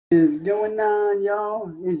Is going on,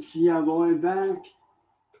 y'all? It's your boy back.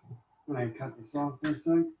 I'm gonna cut this off for a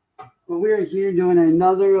sec. But we're here doing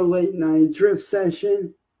another late night drift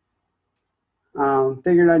session.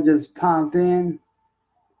 Figured I'd just pop in,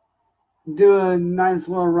 do a nice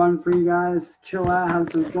little run for you guys, chill out,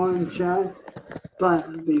 have some fun, chat.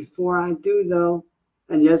 But before I do though,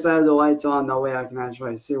 and yes, I have the lights on, that way I can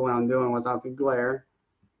actually see what I'm doing without the glare.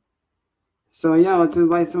 So yeah, let's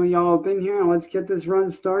invite some of y'all up in here and let's get this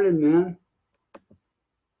run started, man.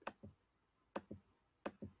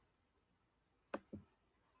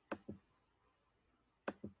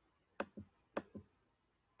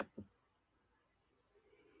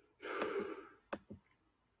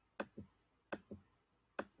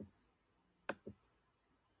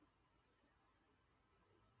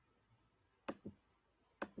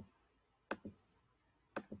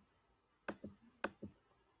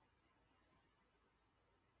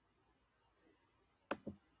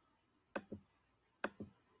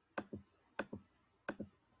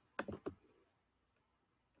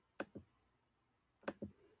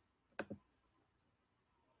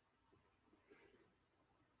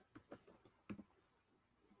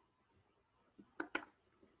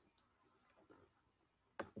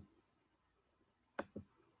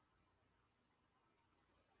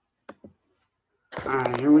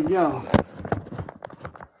 Alright, here we go.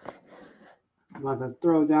 I'm about to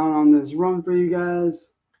throw down on this run for you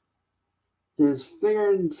guys. Just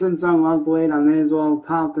figured since I'm up late, I may as well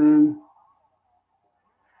pop in.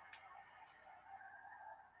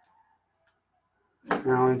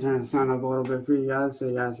 Now I'm turn the sound up a little bit for you guys so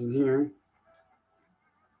you guys can hear.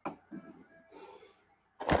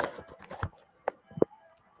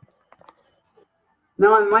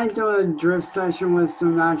 Now I might do a drift session with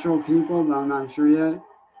some actual people, but I'm not sure yet.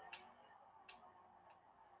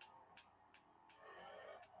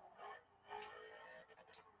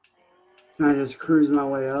 Can I just cruise my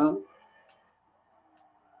way up?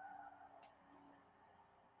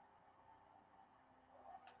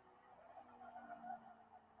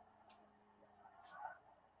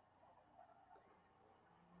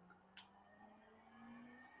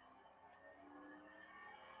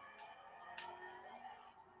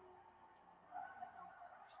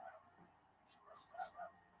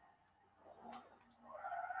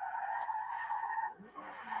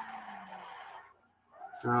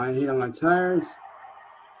 Alright, heat up my tires.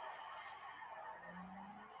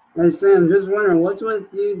 Hey Sam, just wondering, what's with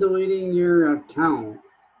you deleting your account?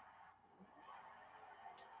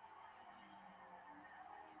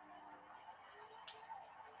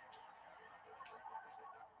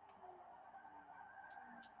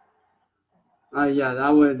 Yeah, that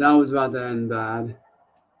was about to end bad.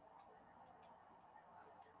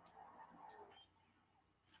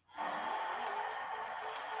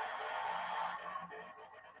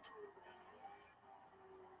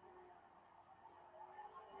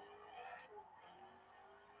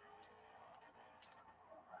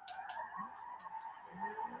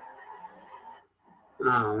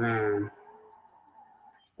 Oh man.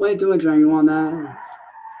 Way too much angle on that.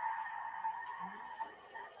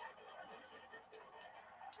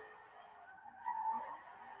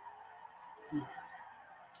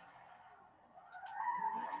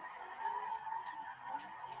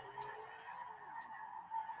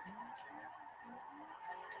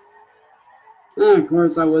 Of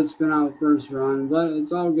course, I would spin out first run, but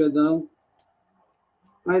it's all good though.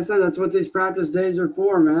 Like I said, that's what these practice days are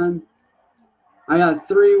for, man. I got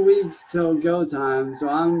 3 weeks till go time, so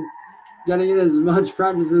I'm getting in as much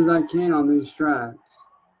practice as I can on these tracks.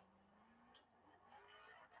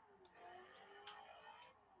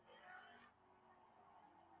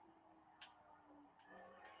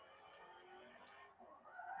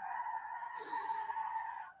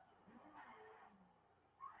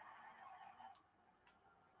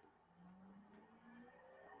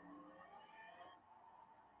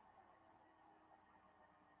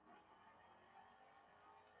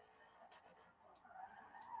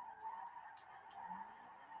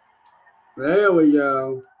 There we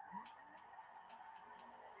go.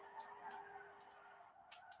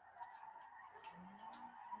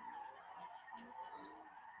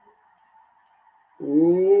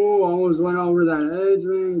 Ooh, almost went over that edge,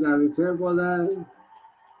 man. Gotta be careful of that.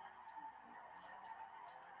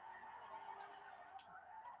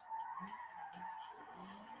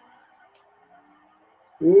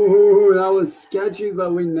 Ooh, that was sketchy,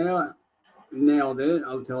 but we nailed it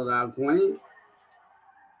up till that point.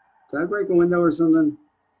 Did I break a window or something?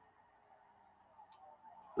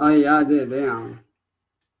 Oh yeah, I did, damn.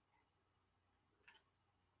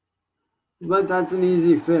 But that's an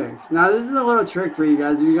easy fix. Now this is a little trick for you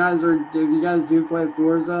guys. If you guys do play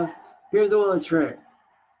Forza, here's a little trick.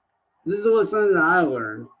 This is a little something that I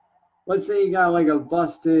learned. Let's say you got like a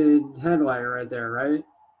busted headlight right there, right?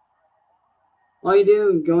 All you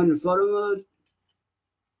do is go into photo mode,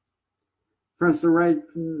 press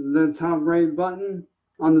the top right button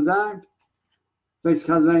on the back, fix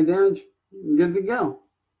cosmetic damage, good to go.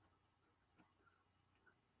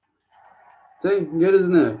 See, good as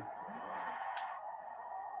new.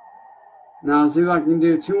 Now, see if I can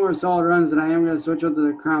do 2 more solid runs, and I am going to switch up to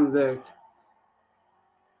the Crown Vic.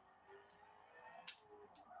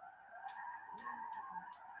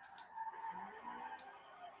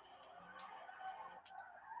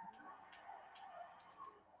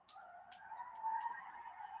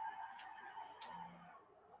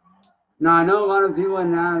 Now, I know a lot of people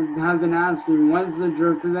have been asking, when's the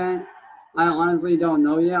drift event? I honestly don't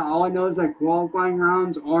know yet. All I know is that qualifying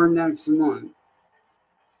rounds are next month.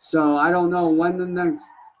 So, I don't know when the next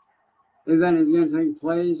event is going to take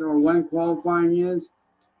place or when qualifying is.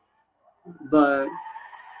 But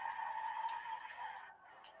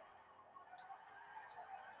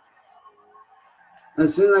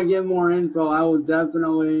as soon as I get more info, I will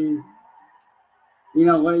definitely,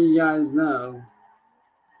 let you guys know.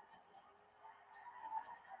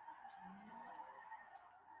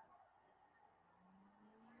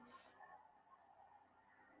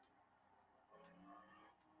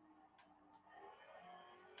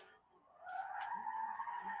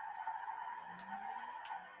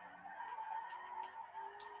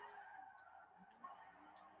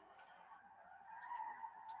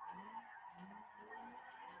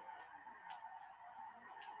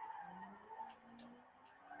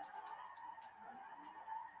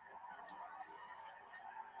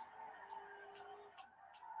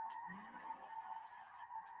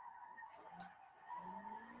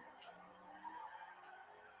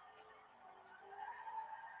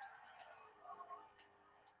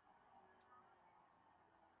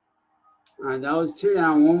 Alright, that was 2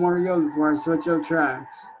 down. 1 more to go before I switch up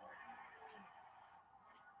tracks.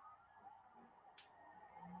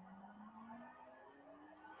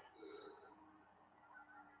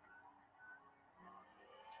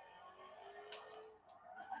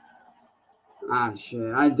 Ah,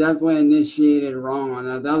 shit. I definitely initiated wrong on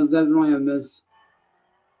that. That was definitely a miss.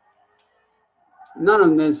 Not a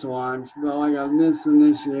mislaunch, but like a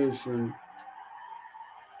misinitiation.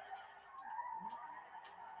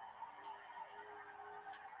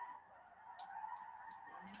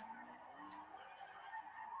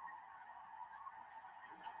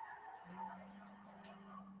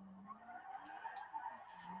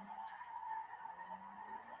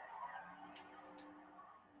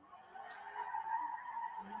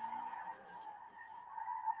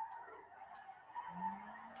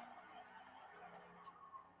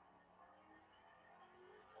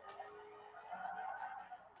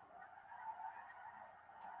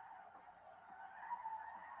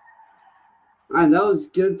 Alright, that was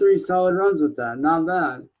good 3 solid runs with that. Not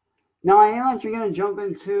bad. Now I am actually going to jump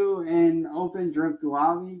into an open drift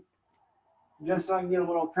lobby just so I can get a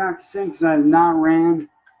little practice in because I have not ran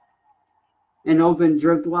an open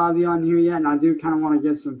drift lobby on here yet, and I do kind of want to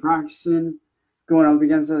get some practice in going up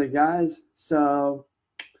against other guys. So,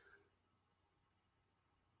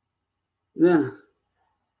 yeah.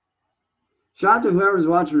 Shout out to whoever's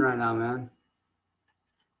watching right now, man.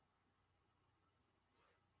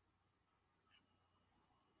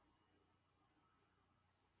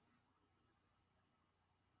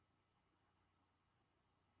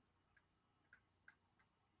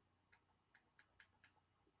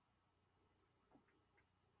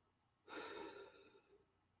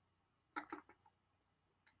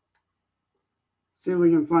 See if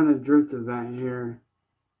we can find a drift event here.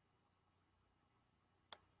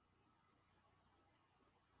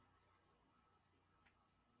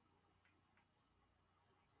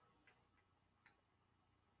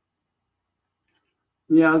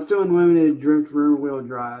 Yeah, let's do unlimited drift rear wheel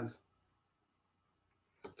drive.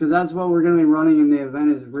 Because that's what we're going to be running in the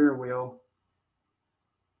event is rear wheel.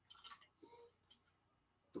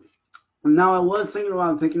 Now, I was thinking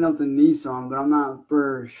about picking up the Nissan, but I'm not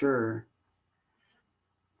for sure.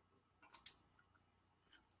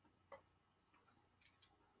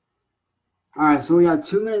 Alright, so we got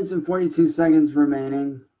 2 minutes and 42 seconds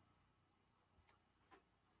remaining.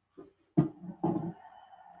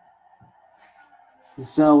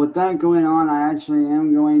 So with that going on, I actually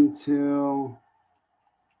am going to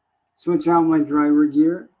switch out my driver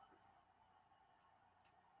gear.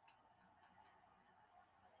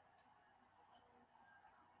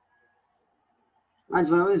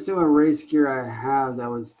 Actually, let's do a race gear I have that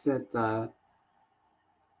would fit that.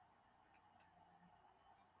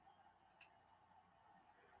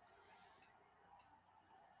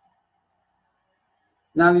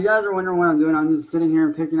 Now, if you guys are wondering what I'm doing, I'm just sitting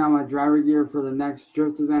here picking out my driver gear for the next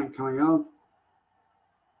drift event coming up.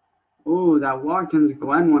 Ooh, that Watkins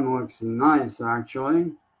Glen one looks nice,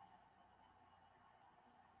 actually.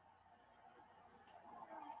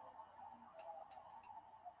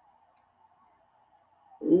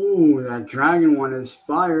 Ooh, that dragon one is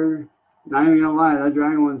fire. Not even gonna lie, that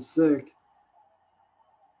dragon one's sick.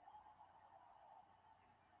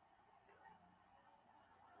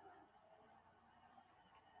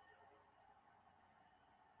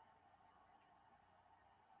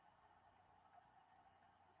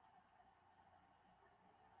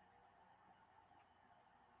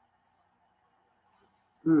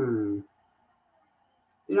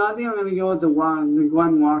 You know, I think I'm gonna go with the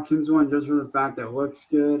Glen Watkins one just for the fact that it looks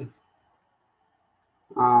good.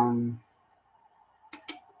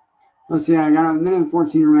 Let's see, I got a minute and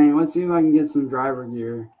 14 remaining. Let's see if I can get some driver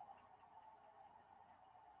gear.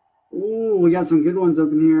 Ooh, we got some good ones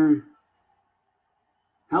up in here.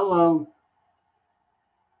 Hello.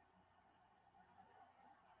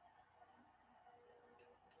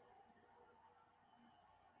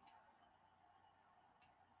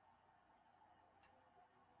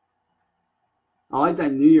 I like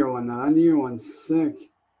that New Year one though. That New Year one's sick.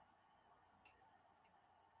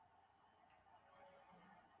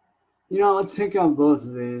 You know, let's pick up both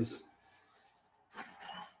of these.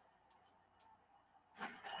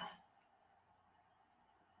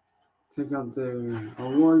 Pick up the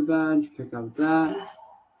award badge, pick up that.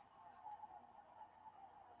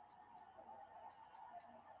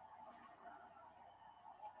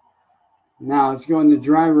 Now let's go into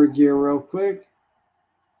driver gear real quick.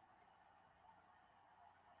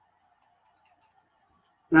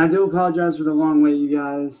 And I do apologize for the long wait, you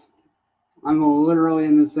guys. I'm literally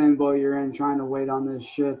in the same boat you're in, trying to wait on this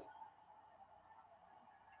shit.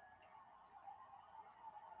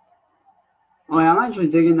 Oh yeah, I'm actually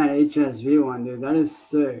digging that HSV one, dude. That is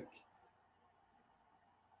sick.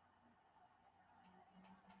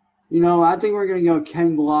 You know, I think we're gonna go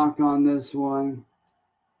Ken Block on this one.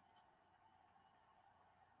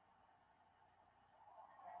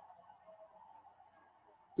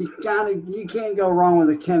 You can't go wrong with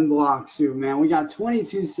a Ken Block suit, man. We got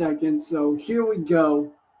 22 seconds, so here we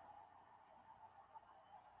go.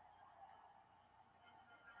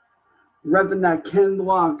 Repping that Ken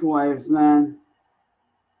Block life, man.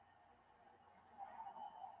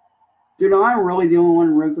 Dude, am I really the only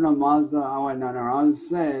one ripping on Mazda? Oh, wait, no. I was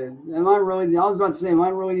saying, I was about to say, am I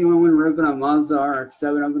really the only one ripping on Mazda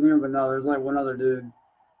RX-7 up in here? But no, there's like one other dude.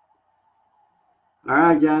 All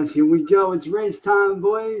right, guys, here we go. It's race time,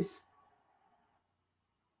 boys.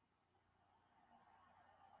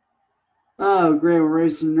 Oh, great, we're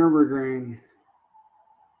racing Nürburgring.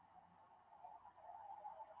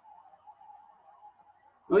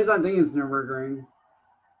 At least I think it's Nürburgring.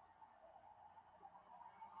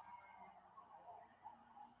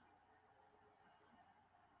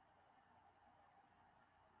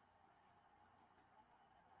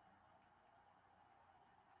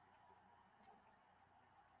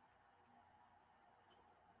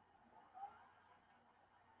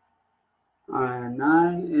 All right,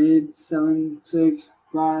 9, 8, 7, 6,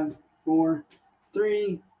 5, 4,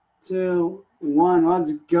 3, 2, 1.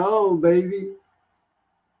 Let's go, baby.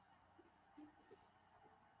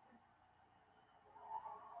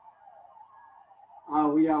 Oh,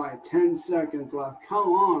 we got like 10 seconds left. Come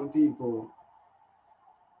on, people.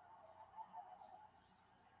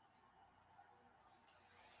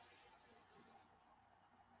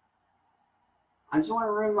 I just want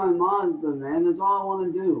to ride my Mazda, man. That's all I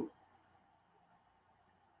want to do.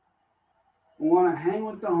 I want to hang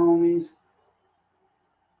with the homies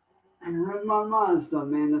and ride my Mazda,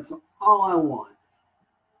 man. That's all I want.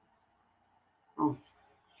 Oh,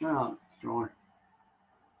 shut up, George.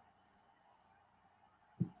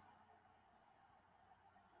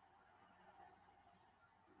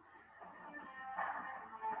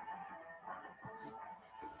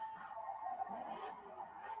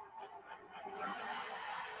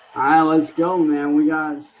 All right, let's go, man. We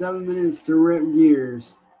got 7 minutes to rip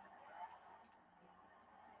gears.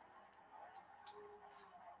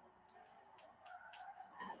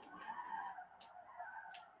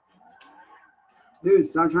 Dude,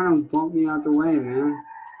 stop trying to bump me out the way, man.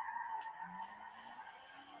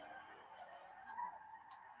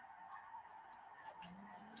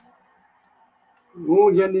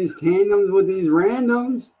 We're getting these tandems with these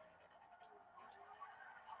randoms.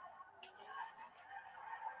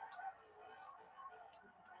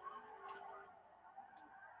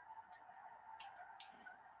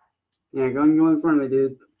 Yeah, go in front of me,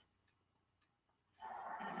 dude.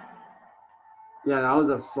 Yeah, that was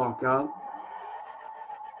a fuck up.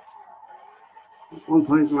 One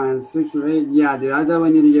placement, 6 of 8. Yeah, dude, I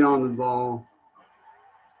definitely need to get on the ball.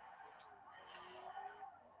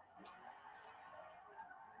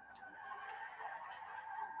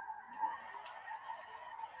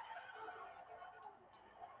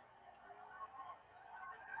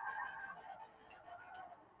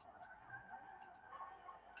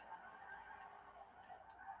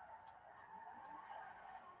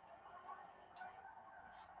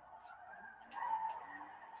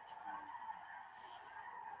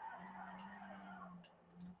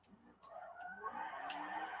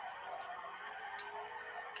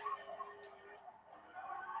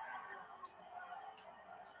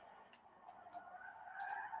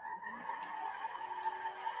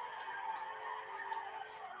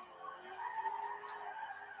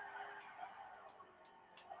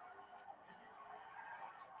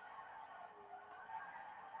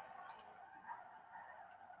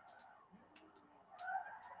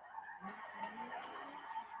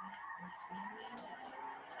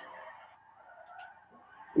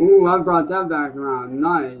 Ooh, I brought that back around.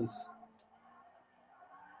 Nice.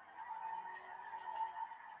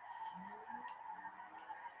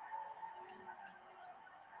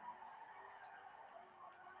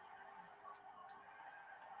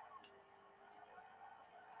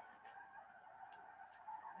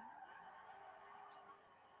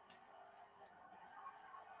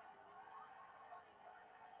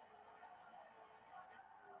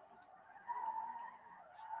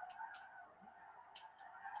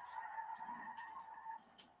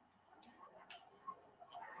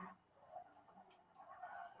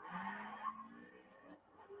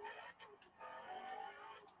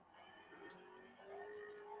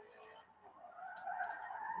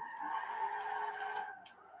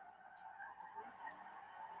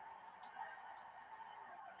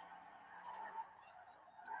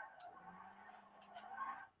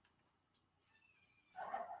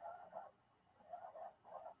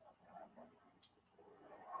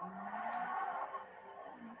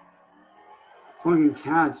 Fucking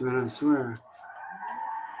cats, man, I swear.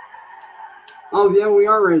 Oh, yeah, we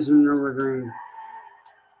are racing Nürburgring.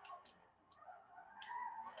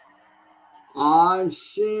 Aw,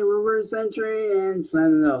 shit, reverse entry and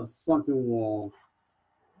send it up fucking wall.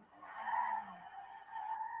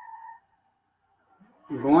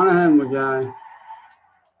 Go on ahead, my guy.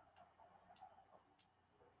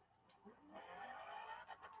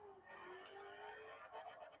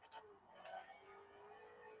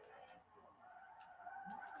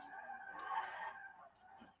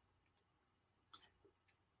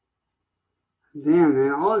 Damn,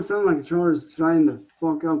 man, all of a sudden my controller's deciding to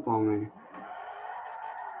fuck up on me.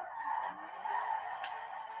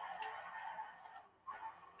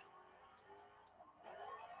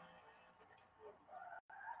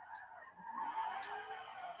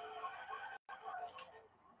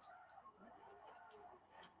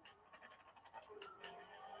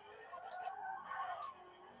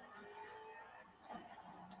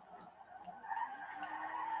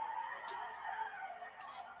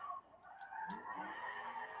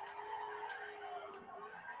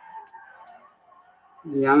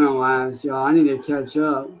 Yeah, I'm gonna last, y'all. I need to catch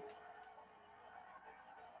up.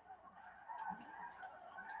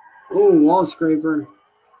 Oh, wall scraper.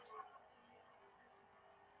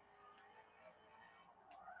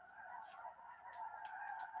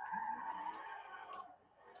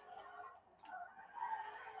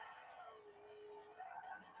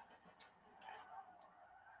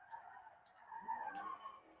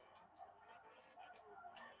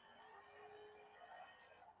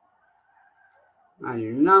 I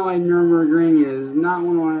do not like Nürburgring. It is not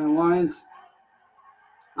one of my alliance.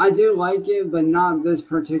 I do like it, but not this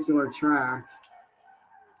particular track.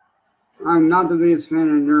 I'm not the biggest fan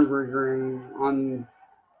of Nürburgring on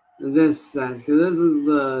this sense, because this is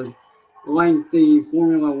the lengthy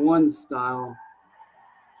Formula One style.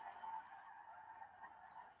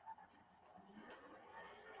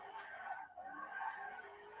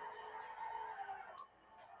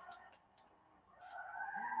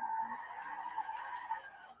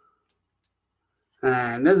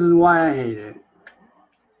 And this is why I hate it.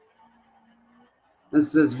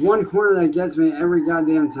 It's this one corner that gets me every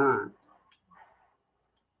goddamn time.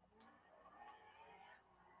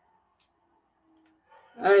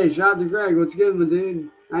 Hey, shout out to Greg. What's good, my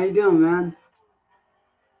dude? How you doing, man?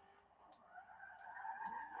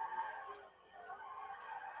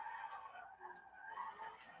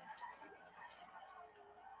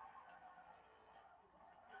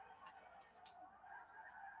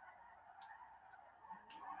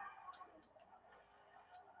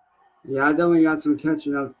 Yeah, I definitely got some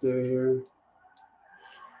catching up to do here.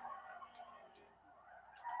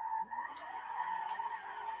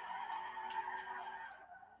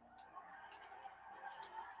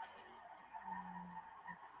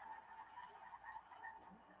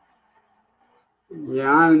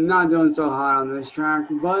 Yeah, I'm not doing so hot on this track,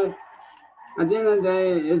 but at the end of the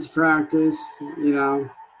day, it's practice, you know.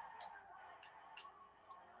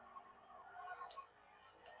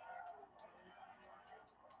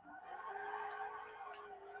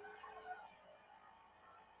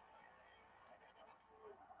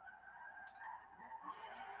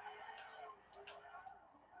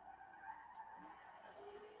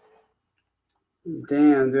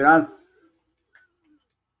 Damn, dude,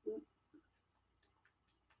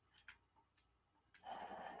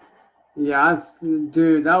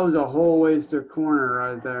 dude, that was a whole wasted corner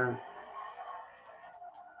right there.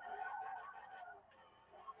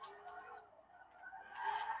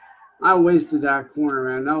 I wasted that corner,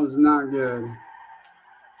 man. That was not good.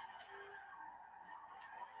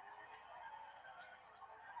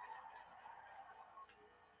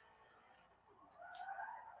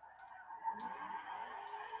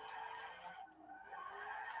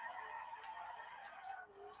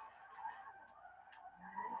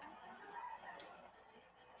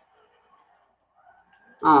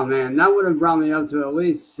 Oh, man, that would have brought me up to at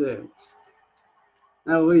least 6th.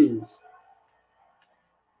 At least.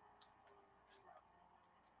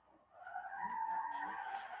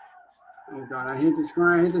 Oh, God, I hate this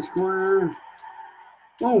corner. I hate this corner.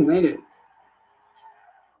 Oh, made it.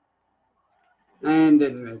 And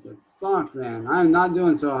didn't make it. Fuck, man. I'm not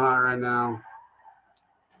doing so hot right now.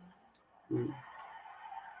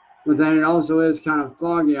 But then it also is kind of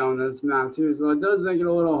foggy on this map, too, so it does make it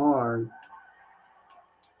a little hard.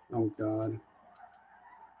 Oh, God.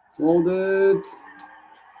 Hold it.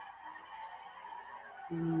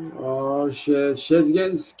 Oh, shit. Shit's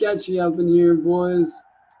getting sketchy up in here, boys.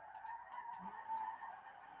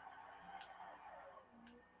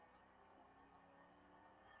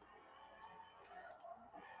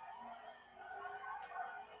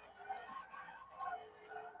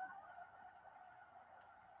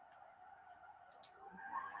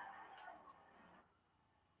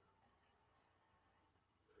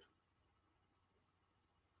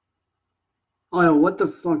 Oh, yeah, what the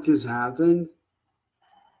fuck just happened?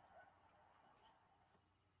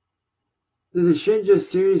 Did the shit just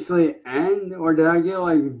seriously end? Or did I get,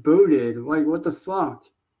 like, booted? Like, what the fuck?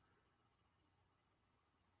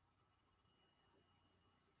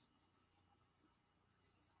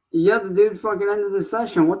 Yeah, the dude fucking ended the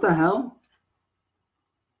session. What the hell?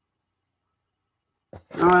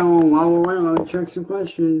 Alright, well, while we're waiting, let me check some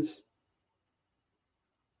questions.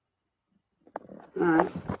 Alright.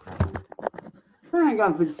 I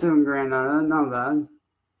got 57 grand out of that. Not bad.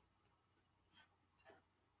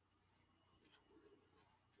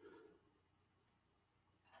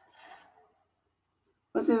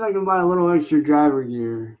 Let's see if I can buy a little extra driver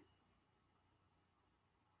gear.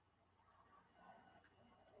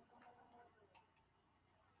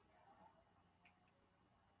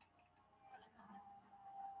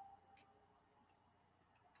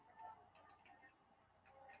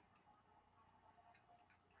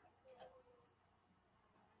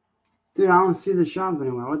 Dude, I don't see the shop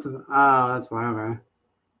anywhere. What the? Oh, that's why. Okay.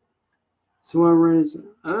 So where is?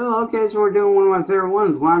 Oh, okay. So we're doing one of my favorite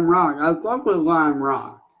ones, Lime Rock. I fuck with Lime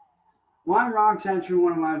Rock. Lime Rock's actually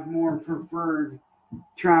one of my more preferred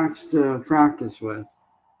tracks to practice with.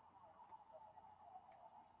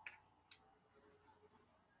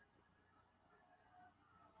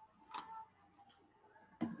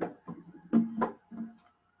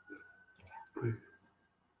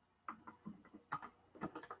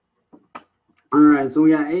 Alright, so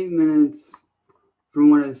we got 8 minutes from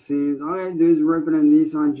what it seems. Okay, dude's ripping a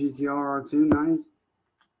Nissan GTR R2. Nice.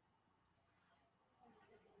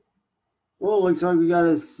 Well, looks like we got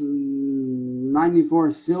a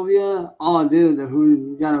 94 Sylvia. Oh, dude,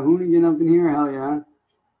 got a Hoonigan up in here. Hell yeah.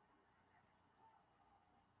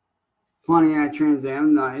 Pontiac Trans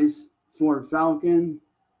Am. Nice. Ford Falcon.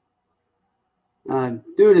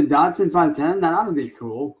 Dude, a Datsun 510. That ought to be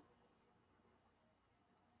cool.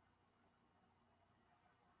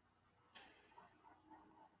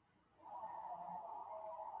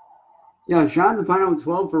 Yo, shout out to Pineapple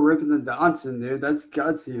 12 for ripping the Datsun, dude. That's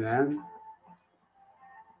gutsy, man.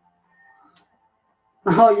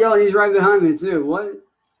 Oh, yo, and he's right behind me, too. What?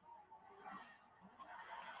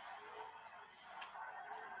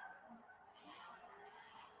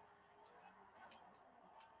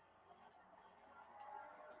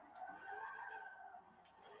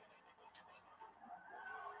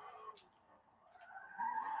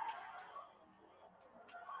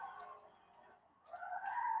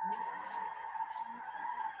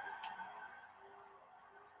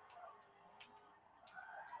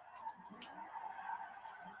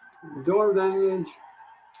 Door damage.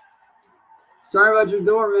 Sorry about your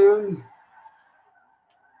door, man.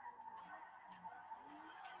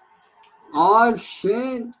 Oh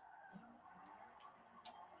shit.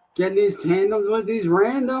 Get these tandems with these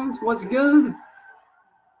randoms. What's good?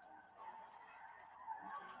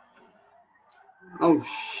 Oh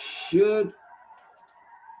shit.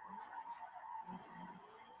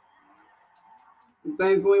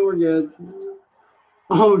 Thankfully we're good.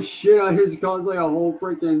 Oh shit, I just caused like a whole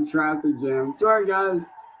freaking traffic jam. Sorry guys.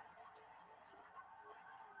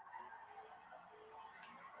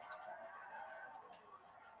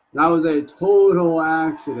 That was a total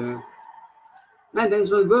accident. Man, thanks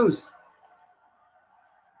for the boost.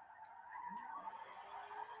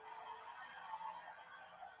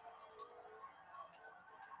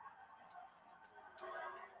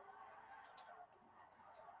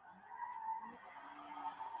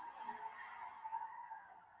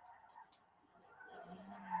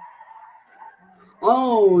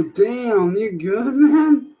 Oh, damn, you good,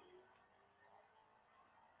 man?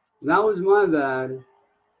 That was my bad.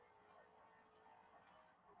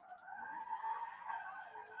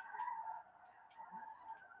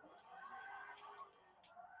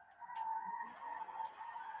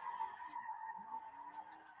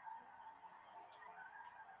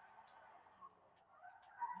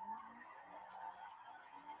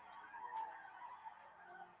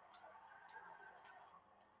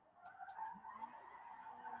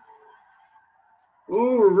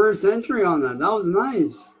 Ooh, reverse entry on that. That was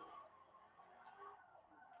nice.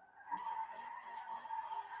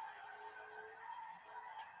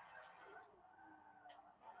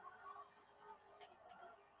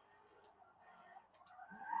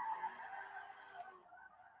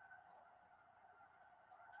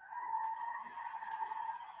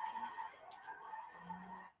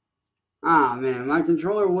 Ah, man, my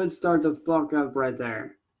controller would start to fuck up right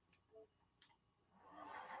there.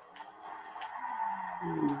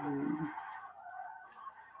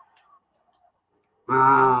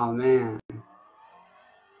 Oh, man.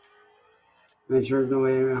 Make sure there's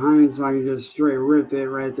nobody behind me so I can just straight rip it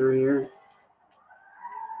right through here.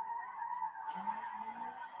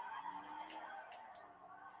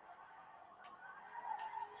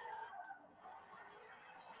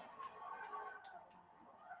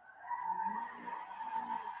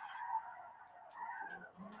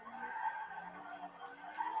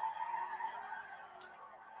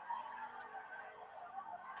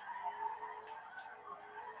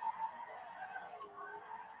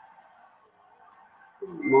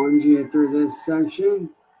 Mungie it through this section.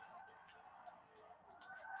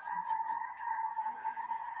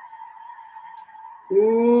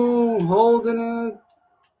 Ooh, holding it.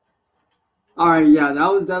 Alright, yeah,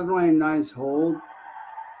 that was definitely a nice hold.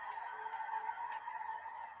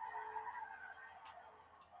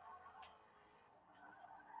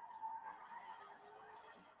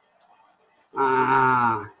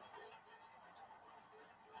 Ah.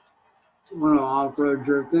 A little off-road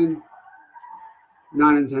drifting.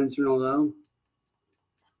 Not intentional, though.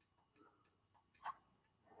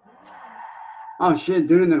 Oh, shit,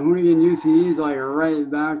 dude, the Hoonigan UTE's like right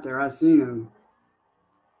back there. I seen him.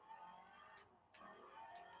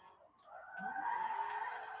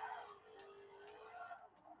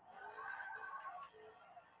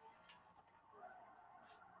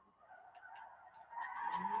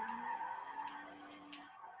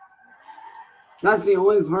 That's the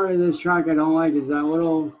only part of this track I don't like is that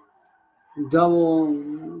little double,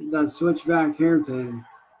 that switchback hairpin.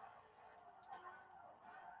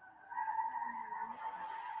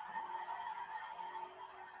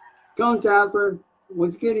 Go Tapper.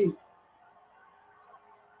 What's goody?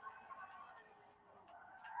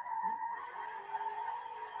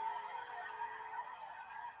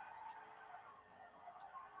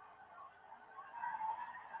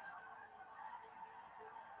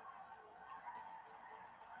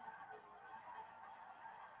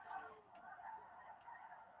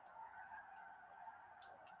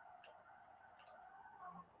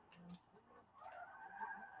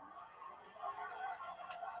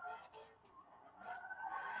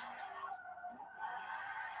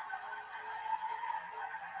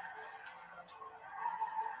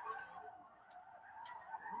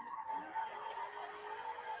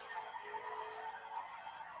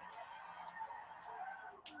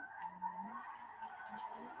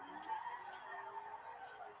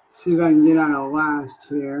 See if I can get on a last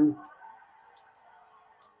here.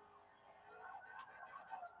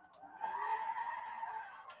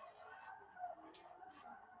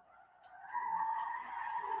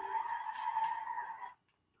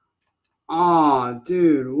 Oh,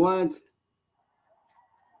 dude, what?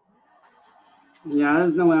 Yeah,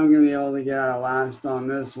 there's no way I'm going to be able to get out of last on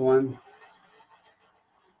this one.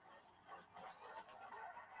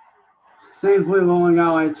 Thankfully, we've only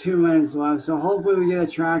got like 2 minutes left, so hopefully we get a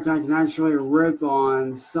track I can actually rip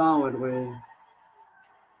on solidly.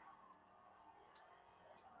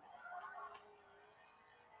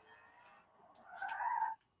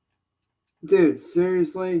 Dude,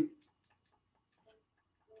 seriously?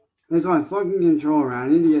 It's my fucking controller, man. I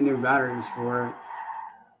need to get new batteries for it.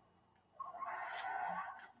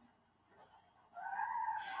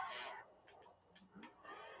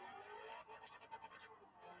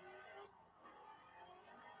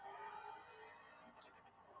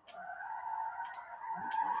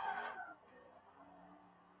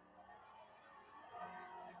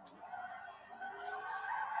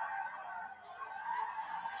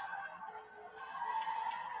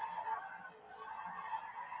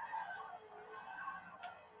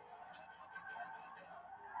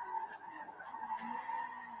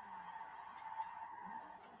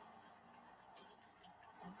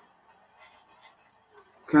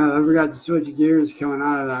 God, I forgot to switch gears coming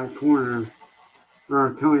out of that corner.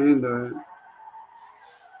 Or coming into it.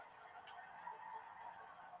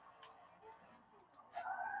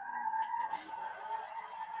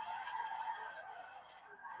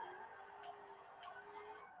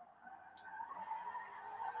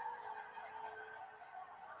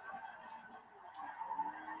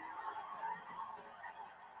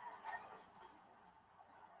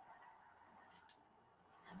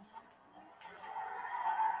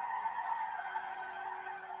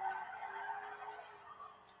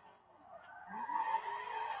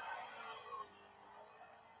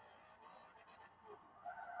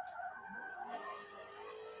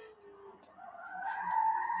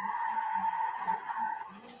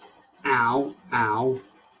 Ow, ow.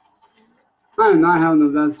 I am not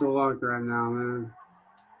having the best of luck right now, man.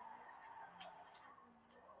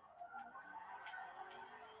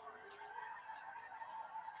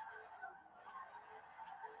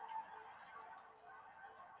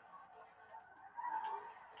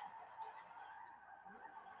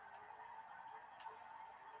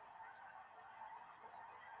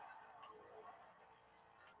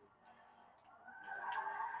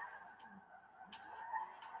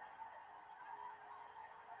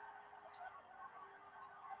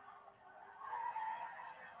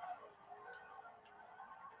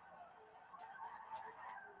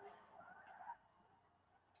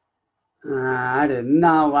 I did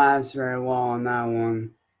not last very well on that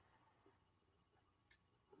one.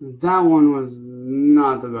 That one was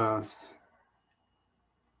not the best.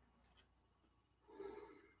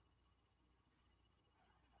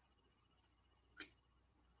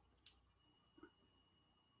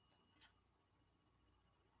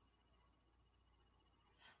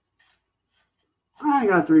 I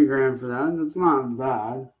got $3 for that. That's not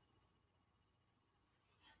bad.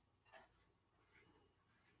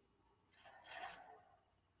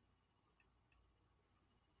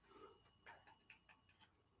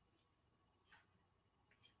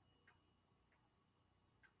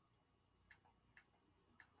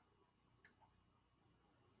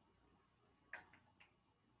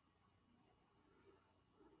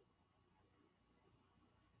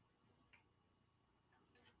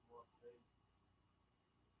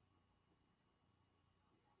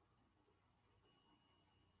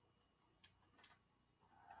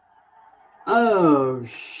 Oh,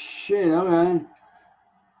 shit, okay.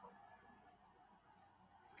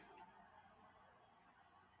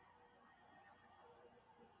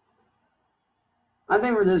 I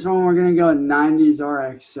think for this one, we're going to go 90s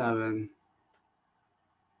RX-7.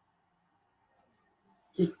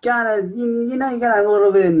 You gotta, you know, you gotta have a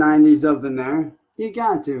little bit of 90s up in there. You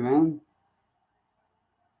got to, man.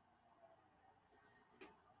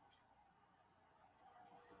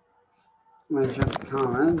 I'm gonna check the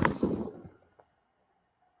comments.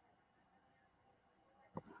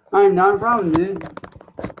 Alright, not a problem, dude.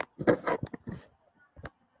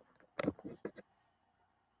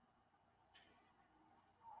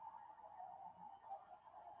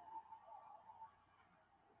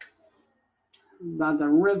 About to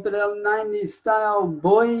rip it up 90s style,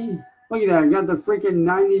 boy. Look at that, I got the freaking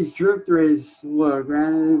 90s drift race look,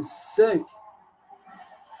 man. It's sick.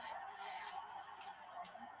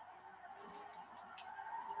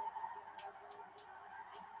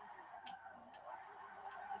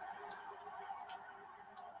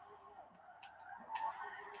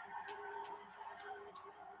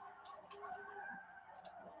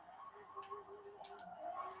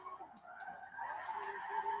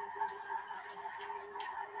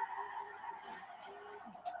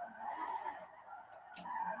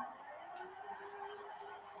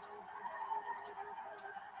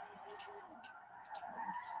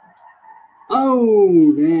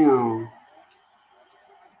 Oh, damn.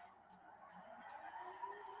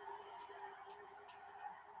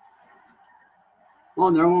 Oh,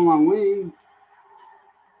 there went my wing.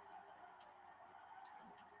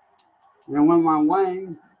 There went my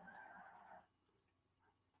wing.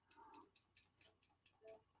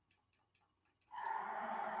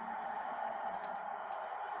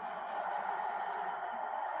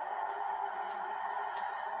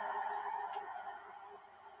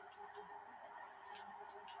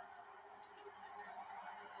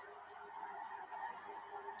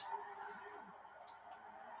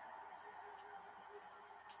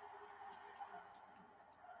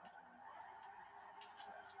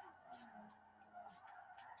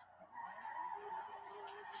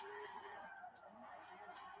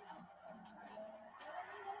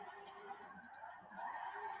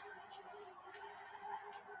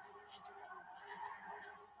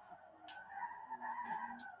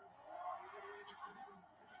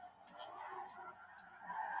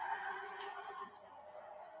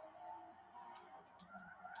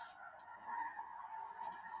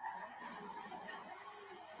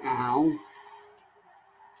 Ow.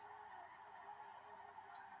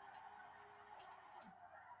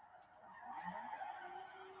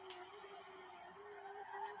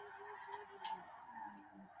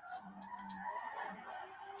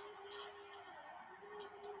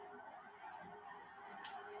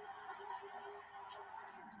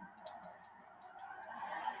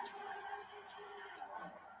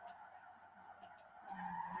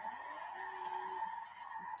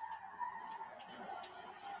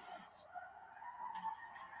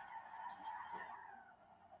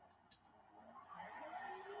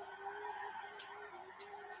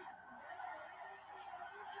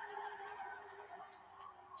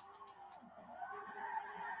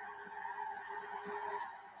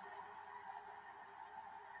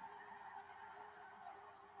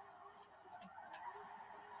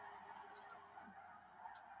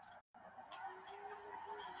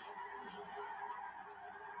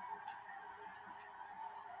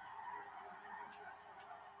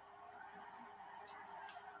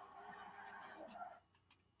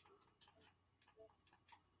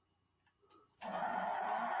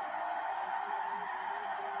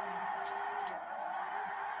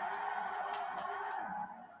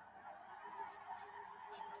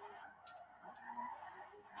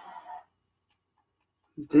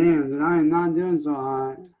 Damn, dude, I am not doing so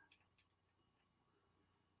hot.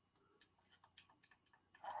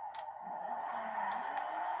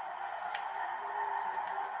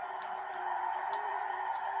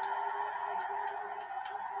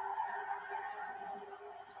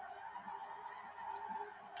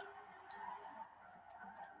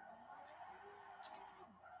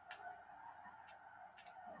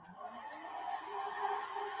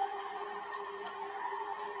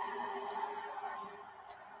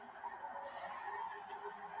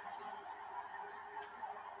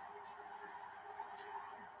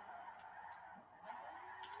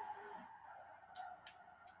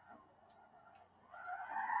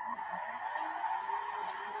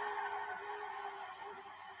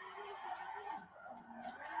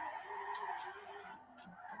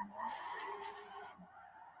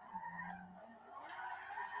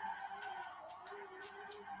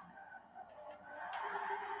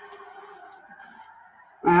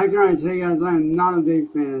 I can already tell you guys I am not a big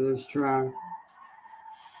fan of this track.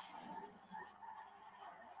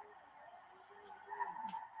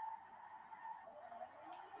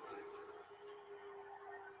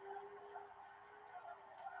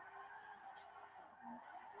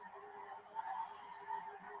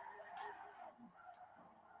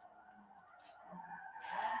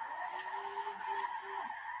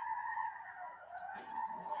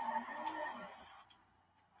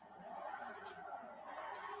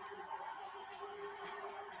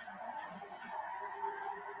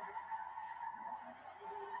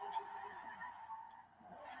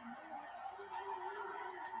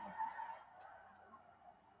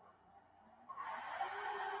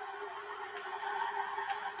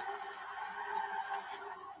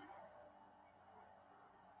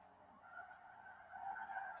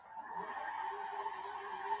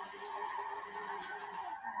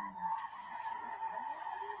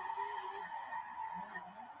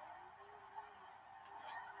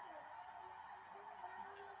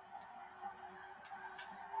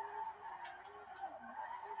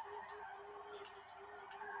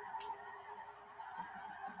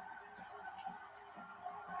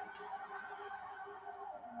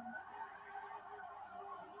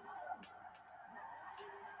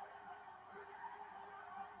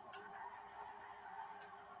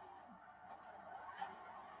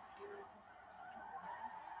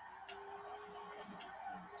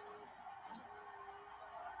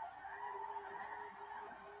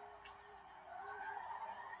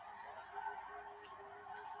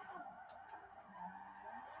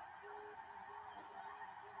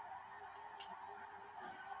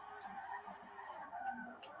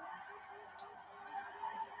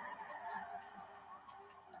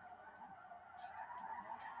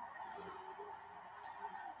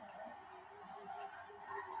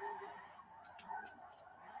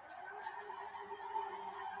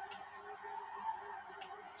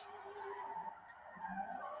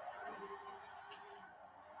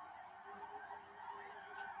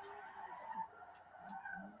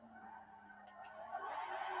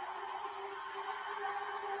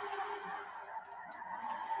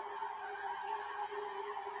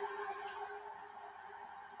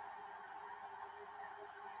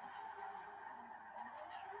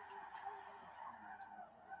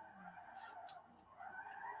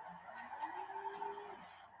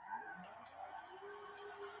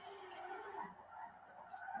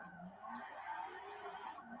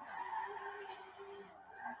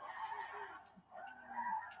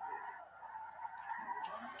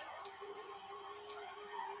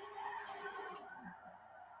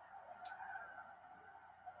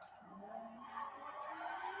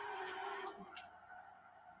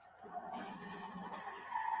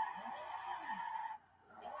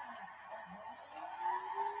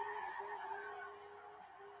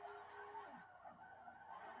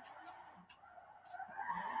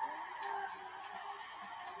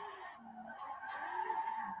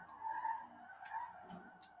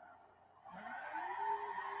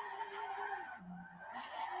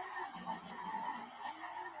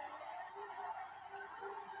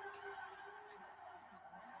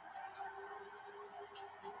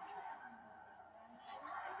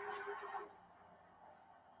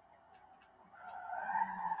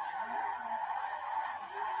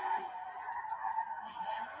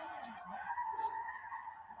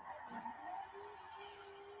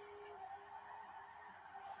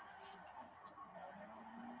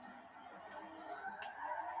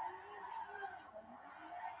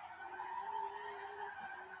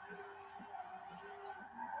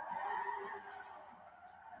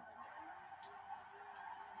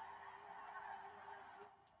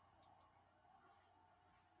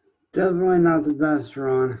 Definitely not the best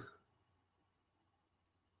run.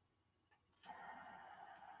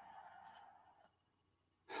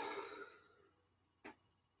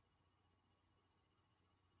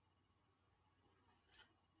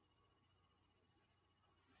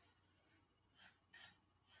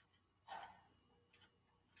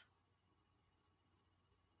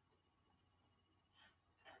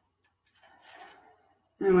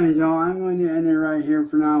 Anyway, y'all, I'm going to end it right here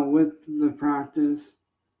for now with the practice.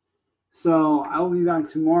 So I will be back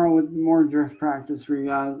tomorrow with more drift practice for you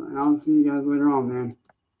guys, and I'll see you guys later on, man.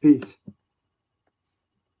 Peace.